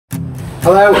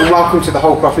Hello and welcome to the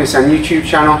Whole Cloth Nissan YouTube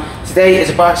channel. Today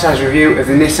is a bite-sized review of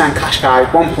the Nissan Qashqai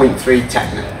 1.3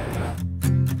 Tekna.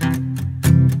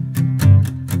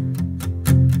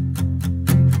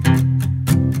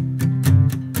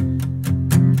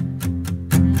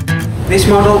 This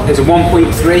model is a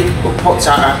 1.3 but puts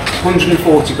out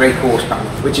 140 brake horsepower,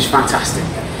 which is fantastic.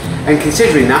 And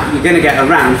considering that, you're going to get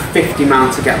around 50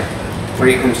 miles to gallon when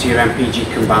it comes to your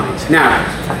MPG combined. Now,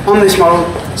 on this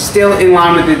model, still in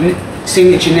line with the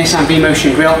signature Nissan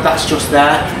V-Motion grille, that's just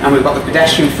there, and we've got the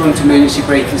pedestrian front emergency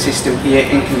braking system here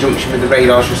in conjunction with the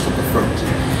radars just up the front.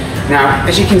 Now,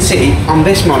 as you can see, on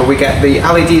this model we get the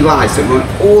LED lights that run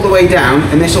all the way down,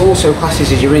 and this also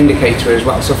classes as your indicator as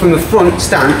well. So from the front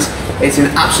stance, it's an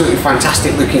absolutely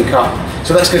fantastic looking car.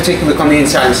 So let's go take a look on the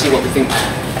inside and see what we think.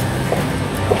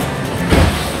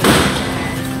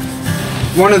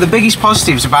 One of the biggest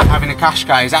positives about having a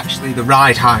Qashqai is actually the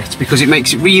ride height, because it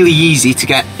makes it really easy to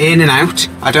get in and out.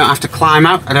 I don't have to climb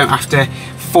out, I don't have to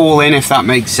fall in, if that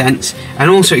makes sense.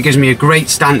 And also it gives me a great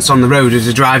stance on the road as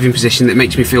a driving position that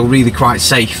makes me feel really quite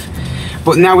safe.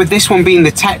 But now with this one being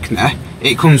the Tekna,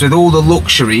 it comes with all the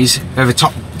luxuries of a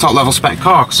top level spec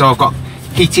car. So I've got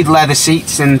heated leather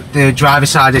seats and the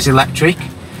driver's side is electric.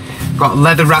 Got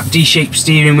leather wrapped D-shaped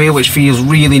steering wheel, which feels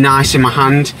really nice in my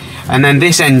hand, and then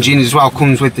this engine as well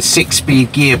comes with the 6-speed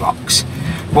gearbox.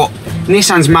 But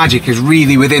Nissan's magic is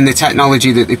really within the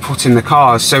technology that they put in the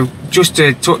cars. So just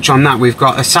to touch on that, we've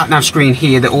got a sat-nav screen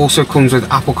here that also comes with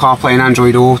Apple CarPlay and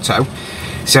Android Auto,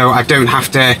 so I don't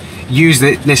have to use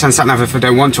the Nissan sat-nav if I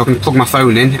don't want to. I can plug my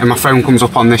phone in and my phone comes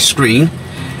up on this screen.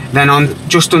 Then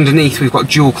just underneath we've got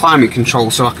dual climate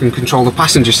control, so I can control the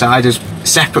passenger side as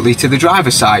separately to the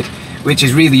driver's side, which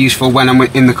is really useful when I'm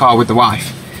in the car with the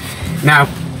wife. Now,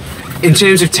 in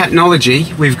terms of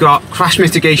technology, we've got crash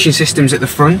mitigation systems at the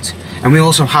front, and we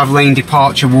also have lane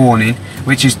departure warning,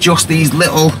 which is just these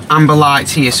little amber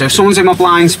lights here. So if someone's in my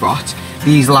blind spot,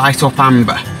 these light up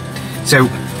amber. So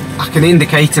I can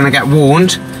indicate and I get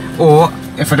warned, or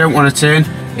if I don't want to turn,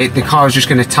 the car is just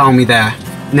going to tell me there.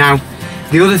 Now,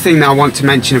 the other thing that I want to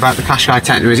mention about the Qashqai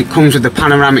Tekna is it comes with the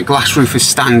panoramic glass roof as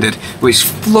standard, which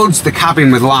floods the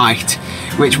cabin with light,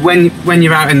 which when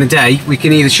you're out in the day, we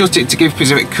can either shut it to give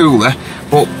us a bit cooler,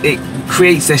 but it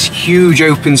creates this huge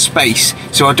open space,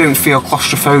 so I don't feel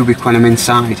claustrophobic when I'm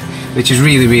inside, which is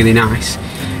really, really nice.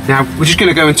 Now, we're just going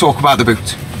to go and talk about the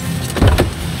boot.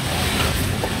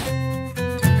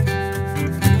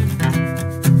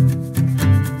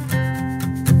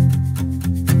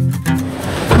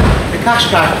 The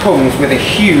Qashqai comes with a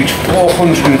huge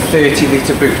 430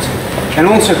 litre boot, and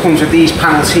also comes with these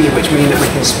panels here, which mean that we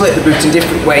can split the boot in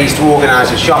different ways to organise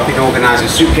our shopping, organise our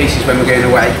suitcases when we're going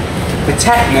away. The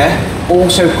Tekna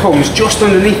also comes just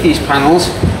underneath these panels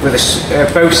with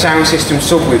a Bose sound system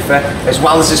subwoofer, as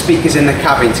well as the speakers in the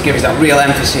cabin to give us that real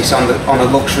emphasis on the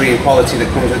luxury and quality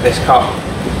that comes with this car.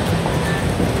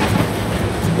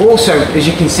 Also, as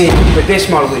you can see, with this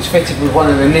model, it's fitted with one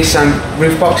of the Nissan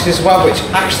roof boxes as well, which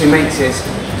actually makes us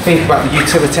think about the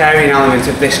utilitarian element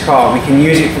of this car. We can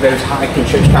use it for those hiking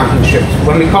trips, camping trips.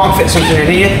 When we can't fit something in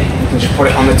here, we can just put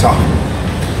it on the top.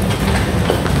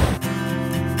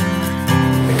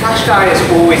 The Qashqai has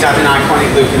always had an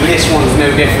iconic look, and this one's no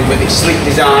different with its sleek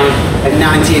design and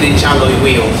 19-inch alloy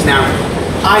wheels. Now,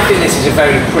 I think this is a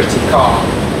very pretty car.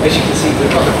 As you can see,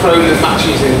 we've got the chrome that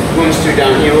matches and runs through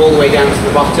down here all the way down to the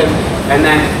bottom, and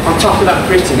then on top of that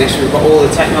prettiness we've got all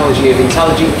the technology of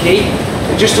intelligent key,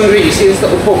 and just under it you see this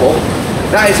little bubble.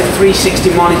 That is a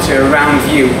 360 monitor around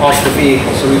view of the vehicle,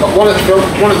 so we've got one at the front,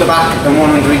 one at the back and one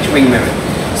under each wing mirror.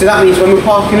 So that means when we're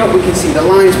parking up we can see the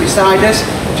lines beside us,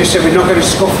 just so we're not going to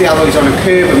scuff the alloys on a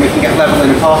curb, and we can get level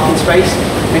in a parking space.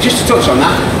 And just to touch on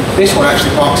that, this one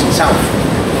actually parks itself.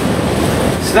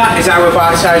 So that is our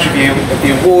bite-sized review of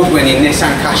the award-winning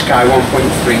Nissan Qashqai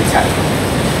 1.3 Tekna.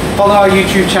 Follow our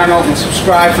YouTube channel and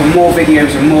subscribe for more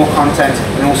videos and more content,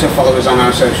 and also follow us on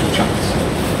our social channels.